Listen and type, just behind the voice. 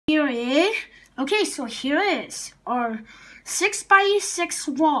sorry. Okay, so here is our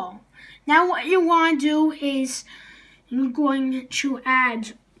 6x6 wall. Now what you want to do is you're going to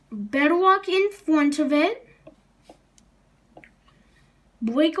add bedrock in front of it.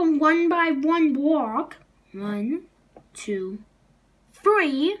 Break a 1x1 block. 1, 2,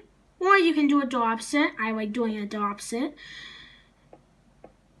 3. Or you can do it the opposite. I like doing it the opposite.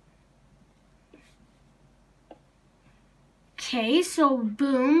 Okay, so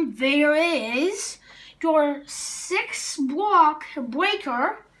boom, there is your 6-block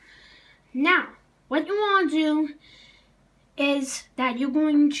breaker. Now, what you want to do is that you're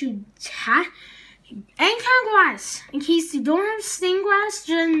going to any kind of grass. In case you don't have stained grass,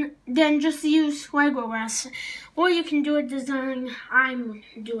 then just use regular grass. Or you can do a design I'm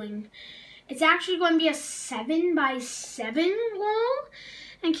doing. It's actually going to be a 7x7 wall.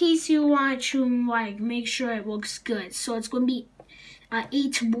 In case you want to make sure it looks good. So it's going to be an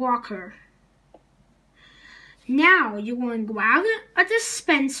 8-blocker. Now you're going to grab a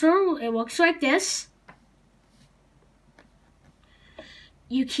dispenser. It looks like this.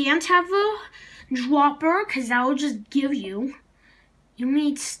 You can't have a dropper because that will just give you. You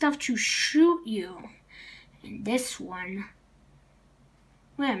need stuff to shoot you. And this one.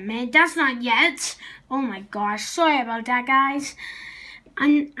 Wait a minute, that's not yet. Oh my gosh, sorry about that, guys.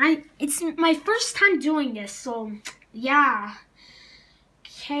 It's my first time doing this, so yeah.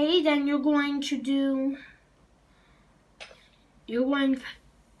 Okay, then you're going to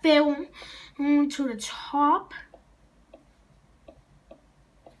fill to the top.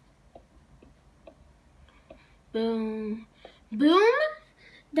 Boom, boom.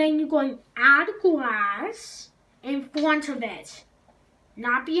 Then you're going to add glass in front of it,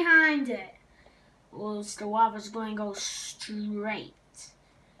 not behind it. Or else the lava's going to go straight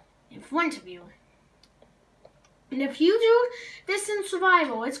in front of you. And if you do this in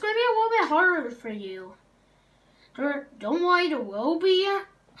survival, it's going to be a little bit harder for you. Don't worry, there will be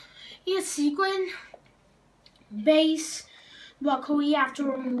a secret base. Luckily,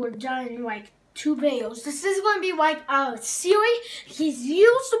 after we're done 2 videos, this is going to be a series.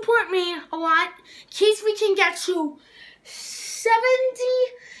 You support me a lot. In case we can get to 70,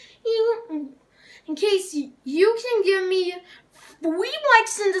 in case you can give me 3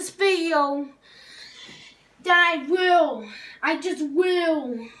 likes in this video, then I just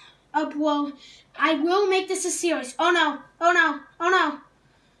will upload. I will make this a series. Oh no, oh no, oh no.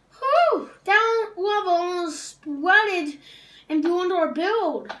 Whew, that lava almost flooded and ruined our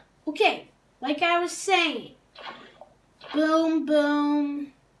build. Okay, like I was saying. Boom,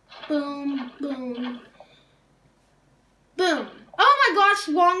 boom, boom, boom, boom. Oh my gosh,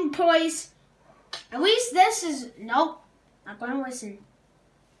 wrong place. At least this is, nope, not going to listen.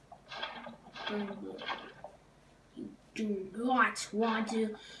 Boom, boom. You do not want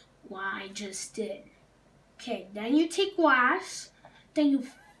to what I just did. Okay, then you take glass, then you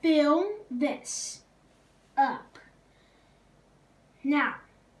fill this up. Now,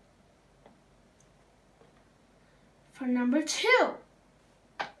 for number 2,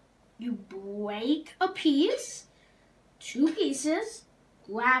 you break a piece, 2 pieces,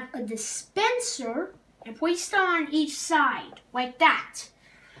 grab a dispenser, and place it on each side, like that.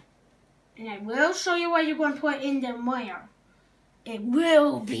 And I will show you what you're going to put in the layer. It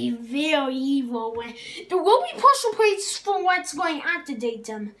will be very evil. There will be pressure plates for what's going to activate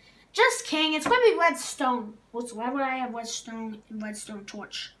them. Just kidding, it's going to be redstone. Why would I have redstone and redstone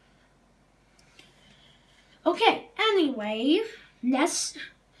torch? Okay, anyway, next,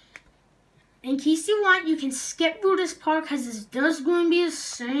 in case you want, you can skip through this part because this does going to be the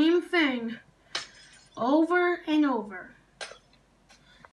same thing over and over.